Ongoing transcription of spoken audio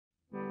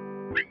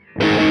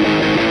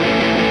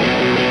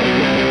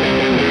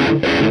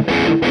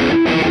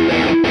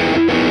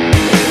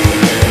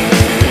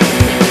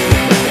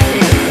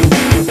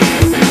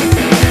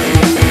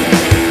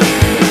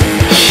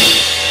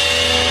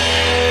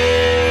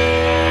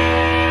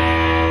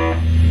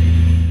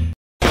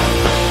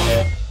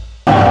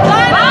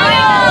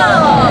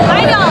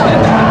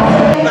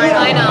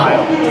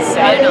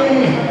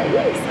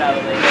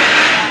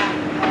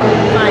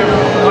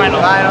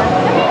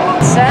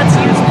Sets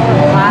use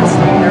more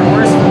plastic. They're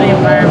worse for the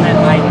environment.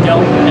 I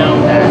don't know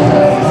that.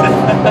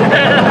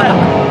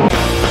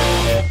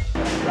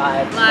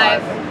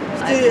 Live.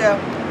 Studio.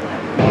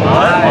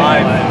 Live.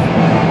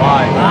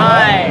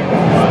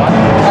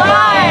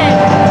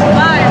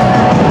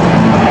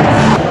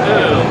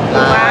 Ooh.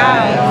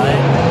 Live.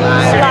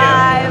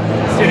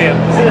 Studio.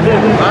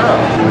 Wow.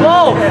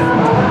 Both.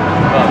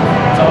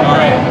 It's all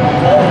right.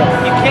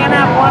 You can't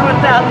have one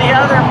without the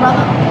other,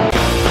 mother.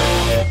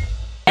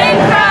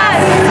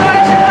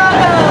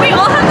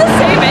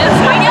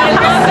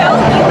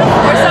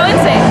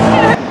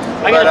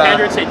 I'm gonna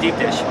pander and say deep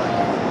dish.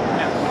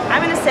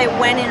 I'm gonna say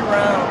when in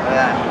Rome.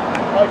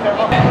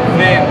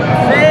 Thin.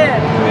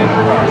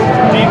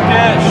 Deep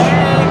dish.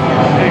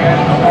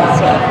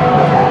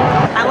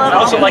 I love I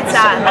also like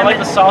pizza. I like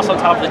the sauce on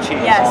top of the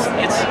cheese. Yes.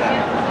 It's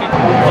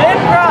Thin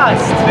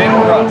crust. Thin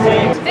crust.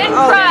 Thin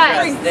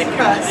crust. Thin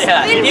crust.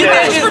 yeah. Thin You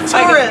guys for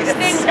tourists.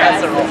 Thin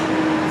crust.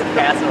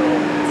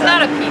 Casserole. It's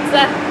not a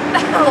pizza.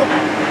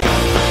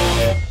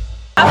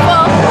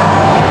 Apple.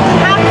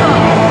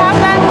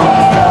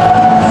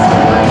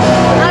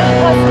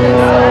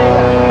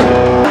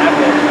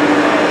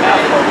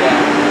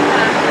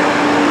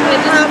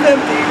 Half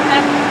empty.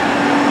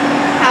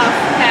 Half.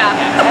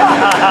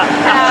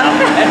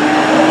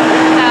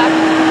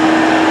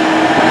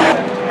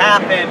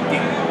 Half empty.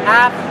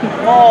 Half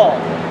full.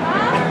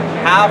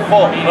 Half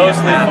full.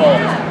 Mostly full.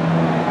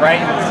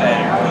 Right in the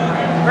center.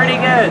 Pretty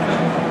good.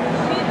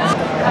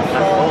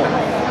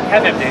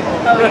 Half empty.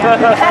 Oh yeah.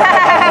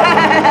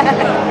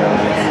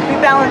 We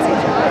balance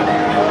each other.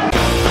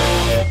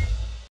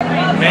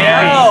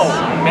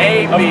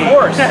 Maybe. Of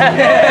course.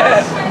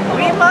 Yes.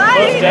 We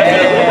might.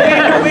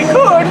 We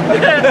could.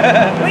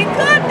 We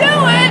could do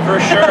it. For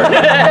sure.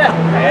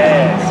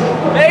 Yes.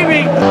 Maybe.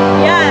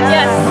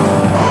 Yes.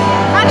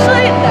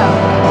 Actually, no.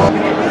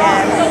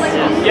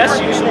 Yes,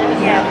 usually.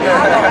 Yeah.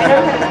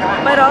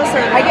 But also,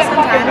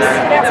 sometimes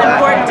it's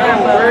important to have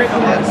both.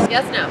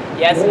 Yes, no.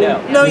 Yes, no.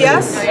 No,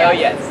 yes? No,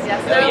 yes.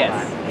 Yes, No, no. yes.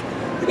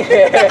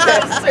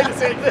 Say the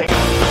same thing.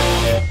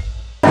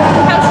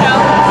 House show.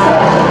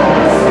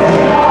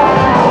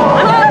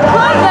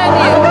 Club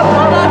venue.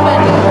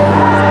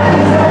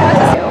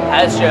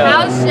 House show.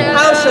 House show.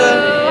 House show.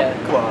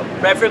 Club.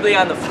 Preferably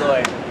on the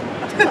floor.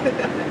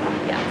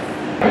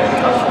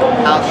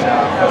 House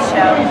show.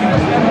 Show.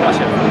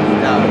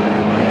 No.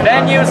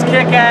 Venues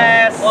kick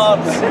ass.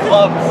 Clubs.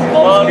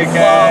 Kick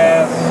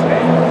ass.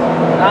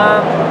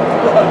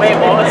 Wait,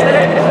 what was it?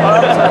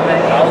 Clubs or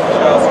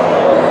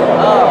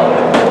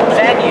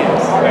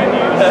venues? Oh,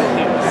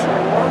 venues.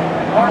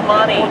 More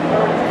money.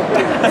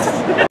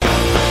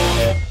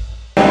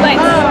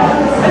 Lights.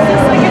 Is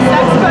this like a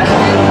sex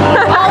question?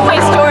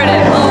 Always,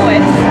 Jordan.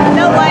 Always.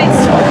 No lights.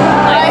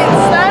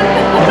 Lights then?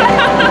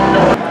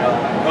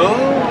 Oh.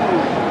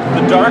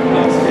 The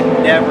darkness. It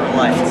never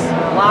lights.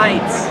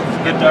 Lights.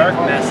 The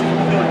darkness.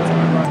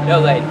 No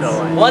lights.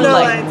 One No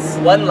light. lights.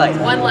 One light.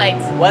 One light.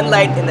 One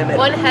light in the middle.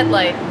 One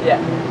headlight. Yeah.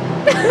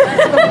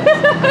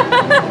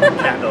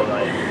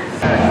 Candlelight.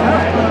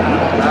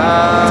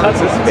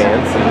 This is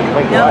fancy.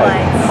 Like No what?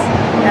 lights.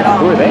 At all.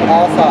 Who are they?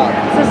 All thought.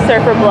 This is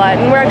Surfer Blood,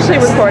 and we're actually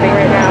recording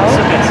right now.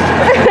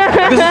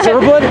 This is Silver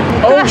Blood?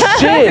 Oh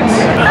shit!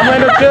 I'm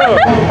random too.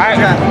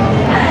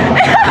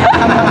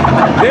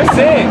 They're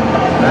sick.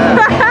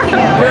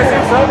 They're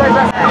sick. Celebrate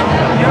that.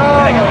 Yo,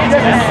 you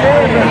guys are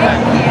sick.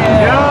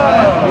 Yo,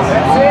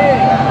 that's sick.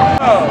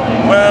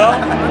 Well,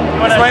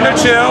 it's random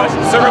chill.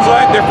 Silver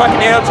Blood. They're fucking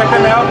ill. Check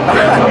them out.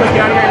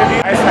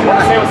 I just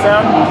want to say what's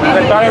up. I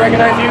thought I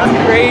recognized you. It's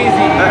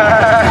crazy.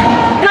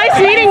 Nice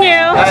meeting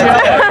you.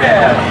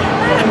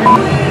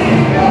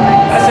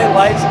 I say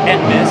lights and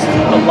mist,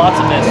 but lots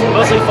of mist.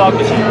 Mostly fog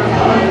machine.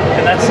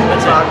 And that's it.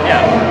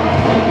 Yeah.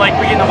 Like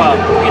we can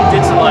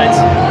did some lights,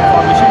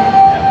 fog machine.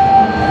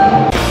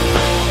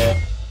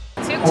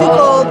 Yeah. Too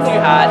cold. Too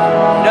hot.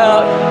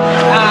 No.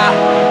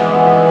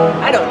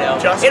 I don't know.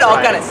 Just it all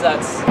right. kind of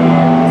sucks.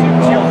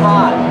 Too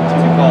hot.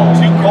 Too cold.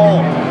 Too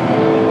cold.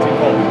 Too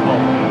cold.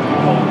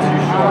 Too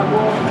short.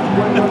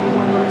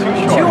 Too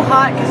short. Too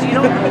hot because you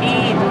don't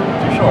need.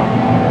 Too short.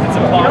 It's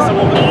You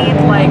impossible. don't need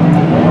like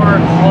more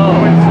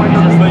clothes. You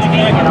just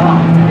take it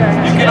off.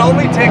 You can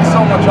only take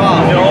so much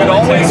off. You can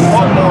always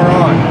put more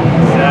on.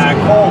 Too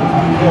cold.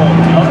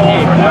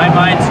 Okay, my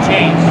mind's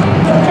changed.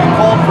 Too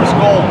cold for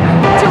school.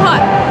 Too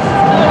hot.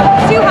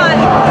 Too hot.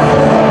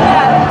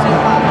 Yeah, too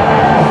hot.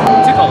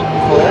 Too cold.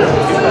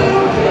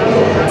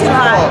 Too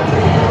hot.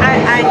 I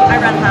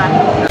run hot.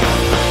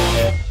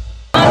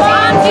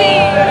 Auntie.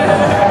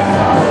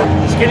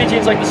 Skinny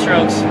jeans like the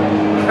Strokes.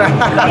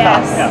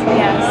 Yes.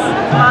 Yes.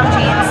 Mom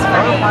jeans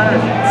for me.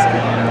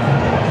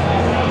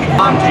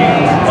 Mom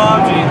jeans. Mom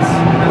jeans.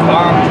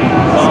 Mom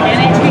jeans.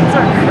 Skinny jeans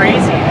are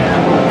crazy.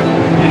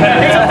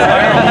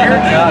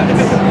 You're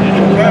nuts.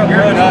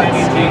 You're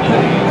nuts.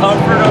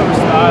 Comfort over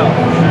style.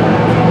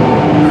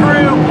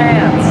 Crew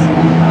pants.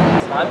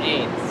 Mom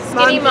jeans.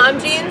 Skinny mom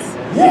jeans?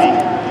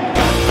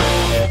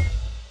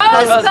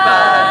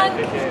 Rosebud!